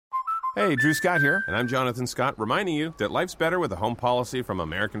Hey, Drew Scott here, and I'm Jonathan Scott, reminding you that life's better with a home policy from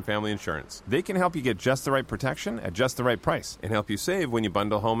American Family Insurance. They can help you get just the right protection at just the right price and help you save when you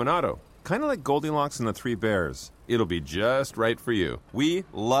bundle home and auto. Kind of like Goldilocks and the Three Bears. It'll be just right for you. We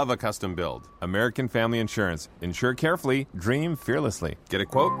love a custom build. American Family Insurance. Insure carefully, dream fearlessly. Get a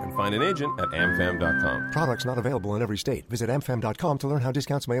quote and find an agent at amfam.com. Products not available in every state. Visit amfam.com to learn how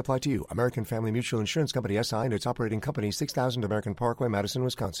discounts may apply to you. American Family Mutual Insurance Company, SI, and its operating company, 6000 American Parkway, Madison,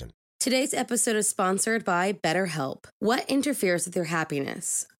 Wisconsin. Today's episode is sponsored by BetterHelp. What interferes with your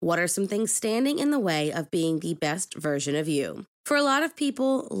happiness? What are some things standing in the way of being the best version of you? For a lot of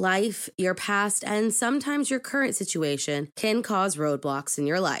people, life, your past, and sometimes your current situation can cause roadblocks in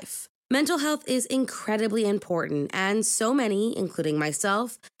your life. Mental health is incredibly important, and so many, including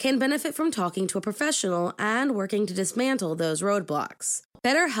myself, can benefit from talking to a professional and working to dismantle those roadblocks.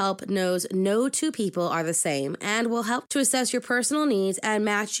 BetterHelp knows no two people are the same and will help to assess your personal needs and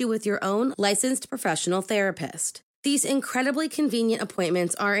match you with your own licensed professional therapist. These incredibly convenient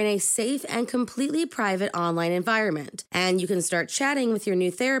appointments are in a safe and completely private online environment, and you can start chatting with your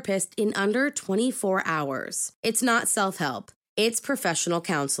new therapist in under 24 hours. It's not self-help, it's professional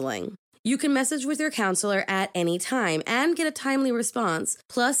counseling. You can message with your counselor at any time and get a timely response,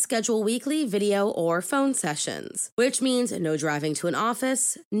 plus schedule weekly video or phone sessions, which means no driving to an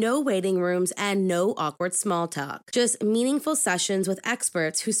office, no waiting rooms, and no awkward small talk. Just meaningful sessions with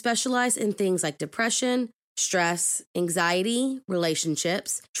experts who specialize in things like depression, stress, anxiety,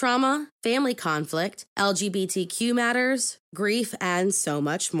 relationships, trauma, family conflict, LGBTQ matters, grief, and so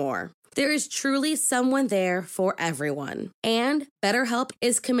much more. There is truly someone there for everyone. And BetterHelp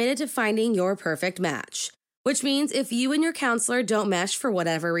is committed to finding your perfect match, which means if you and your counselor don't mesh for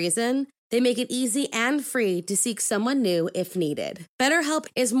whatever reason, they make it easy and free to seek someone new if needed. BetterHelp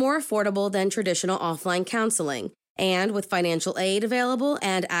is more affordable than traditional offline counseling. And with financial aid available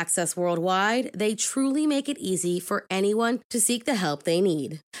and access worldwide, they truly make it easy for anyone to seek the help they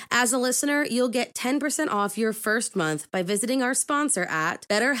need. As a listener, you'll get 10% off your first month by visiting our sponsor at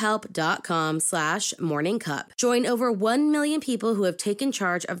betterhelp.com/morningcup. Join over 1 million people who have taken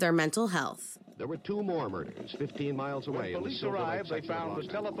charge of their mental health. There were two more murders 15 miles away. When police arrived, they found the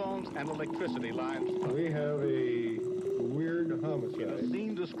telephones and electricity lines. We have a weird homicide. A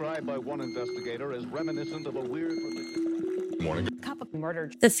scene described by one investigator as reminiscent of a weird... Morning.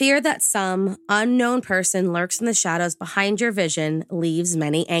 The fear that some unknown person lurks in the shadows behind your vision leaves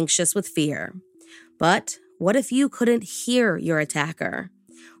many anxious with fear. But what if you couldn't hear your attacker?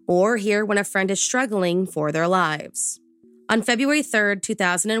 Or hear when a friend is struggling for their lives? On February 3rd,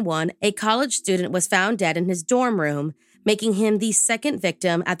 2001, a college student was found dead in his dorm room, making him the second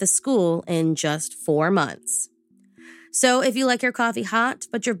victim at the school in just 4 months. So if you like your coffee hot,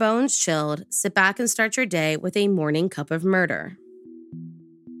 but your bones chilled, sit back and start your day with a morning cup of murder.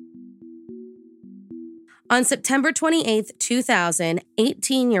 On September 28, 2000,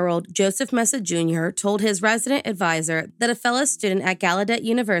 18-year-old Joseph Messa Jr. told his resident advisor that a fellow student at Gallaudet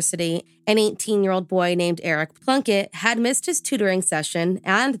University, an 18-year-old boy named Eric Plunkett, had missed his tutoring session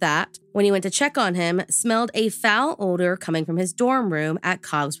and that, when he went to check on him, smelled a foul odor coming from his dorm room at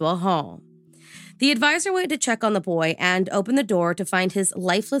Cogswell Hall. The advisor went to check on the boy and opened the door to find his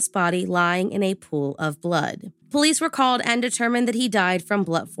lifeless body lying in a pool of blood. Police were called and determined that he died from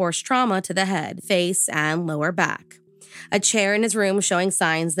blunt force trauma to the head, face, and lower back. A chair in his room showing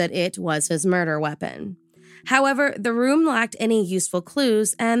signs that it was his murder weapon. However, the room lacked any useful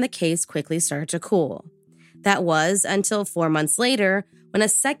clues and the case quickly started to cool. That was until 4 months later, when a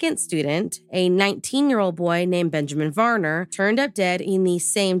second student, a 19-year-old boy named Benjamin Varner, turned up dead in the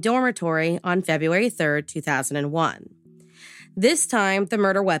same dormitory on February 3rd, 2001. This time, the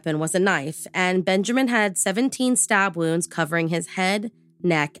murder weapon was a knife, and Benjamin had 17 stab wounds covering his head,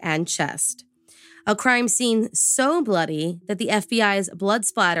 neck, and chest. A crime scene so bloody that the FBI's blood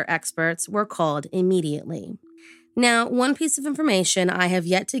splatter experts were called immediately. Now, one piece of information I have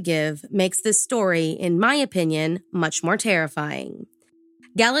yet to give makes this story, in my opinion, much more terrifying.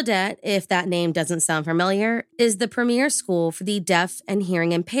 Gallaudet, if that name doesn't sound familiar, is the premier school for the deaf and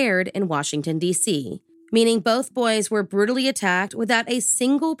hearing impaired in Washington, D.C., meaning both boys were brutally attacked without a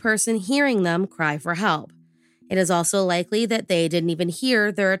single person hearing them cry for help. It is also likely that they didn't even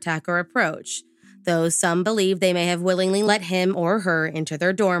hear their attacker approach, though some believe they may have willingly let him or her into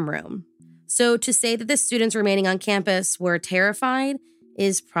their dorm room. So to say that the students remaining on campus were terrified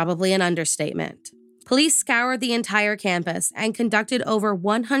is probably an understatement. Police scoured the entire campus and conducted over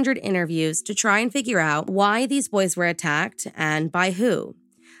 100 interviews to try and figure out why these boys were attacked and by who.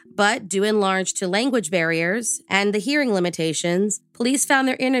 But due in large to language barriers and the hearing limitations, police found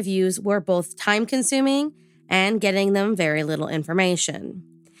their interviews were both time-consuming and getting them very little information.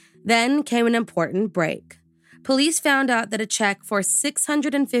 Then came an important break. Police found out that a check for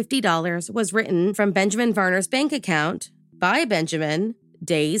 $650 was written from Benjamin Varner's bank account by Benjamin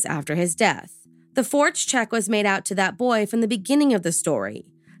days after his death. The forged check was made out to that boy from the beginning of the story,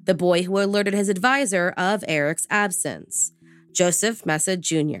 the boy who alerted his advisor of Eric's absence, Joseph Mesa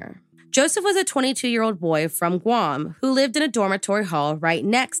Jr. Joseph was a 22-year-old boy from Guam who lived in a dormitory hall right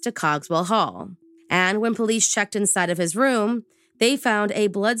next to Cogswell Hall. And when police checked inside of his room, they found a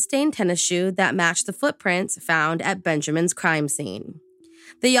blood-stained tennis shoe that matched the footprints found at Benjamin's crime scene.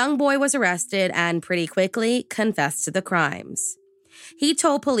 The young boy was arrested and pretty quickly confessed to the crimes. He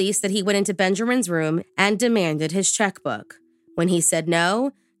told police that he went into Benjamin's room and demanded his checkbook. When he said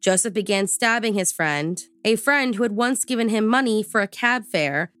no, Joseph began stabbing his friend, a friend who had once given him money for a cab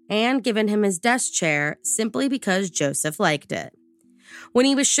fare and given him his desk chair simply because Joseph liked it. When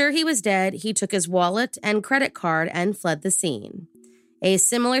he was sure he was dead, he took his wallet and credit card and fled the scene. A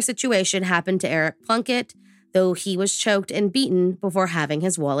similar situation happened to Eric Plunkett, though he was choked and beaten before having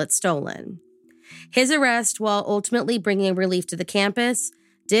his wallet stolen. His arrest, while ultimately bringing relief to the campus,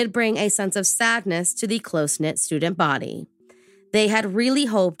 did bring a sense of sadness to the close-knit student body. They had really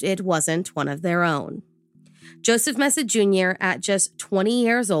hoped it wasn't one of their own. Joseph Mesa Jr., at just 20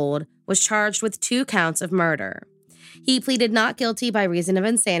 years old, was charged with 2 counts of murder. He pleaded not guilty by reason of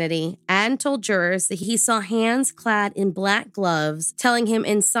insanity and told jurors that he saw hands clad in black gloves telling him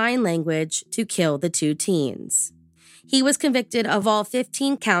in sign language to kill the 2 teens. He was convicted of all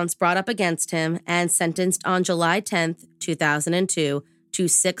 15 counts brought up against him and sentenced on July 10, 2002, to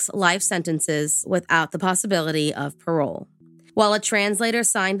 6 life sentences without the possibility of parole. While a translator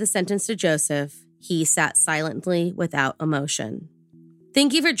signed the sentence to Joseph, he sat silently without emotion.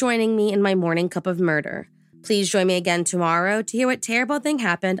 Thank you for joining me in my morning cup of murder. Please join me again tomorrow to hear what terrible thing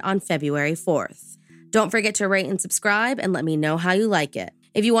happened on February 4th. Don't forget to rate and subscribe and let me know how you like it.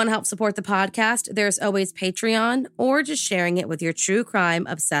 If you want to help support the podcast, there's always Patreon or just sharing it with your true crime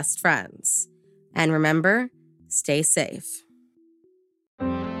obsessed friends. And remember, stay safe.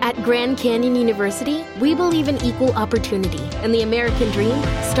 At Grand Canyon University, we believe in equal opportunity, and the American dream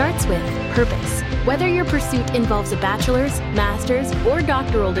starts with purpose. Whether your pursuit involves a bachelor's, master's, or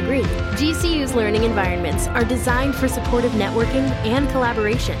doctoral degree, GCU's learning environments are designed for supportive networking and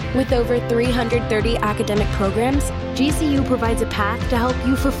collaboration. With over 330 academic programs, GCU provides a path to help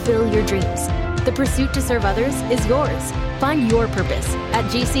you fulfill your dreams. The pursuit to serve others is yours. Find your purpose at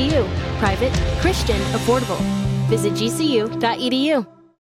GCU. Private, Christian, affordable. Visit gcu.edu.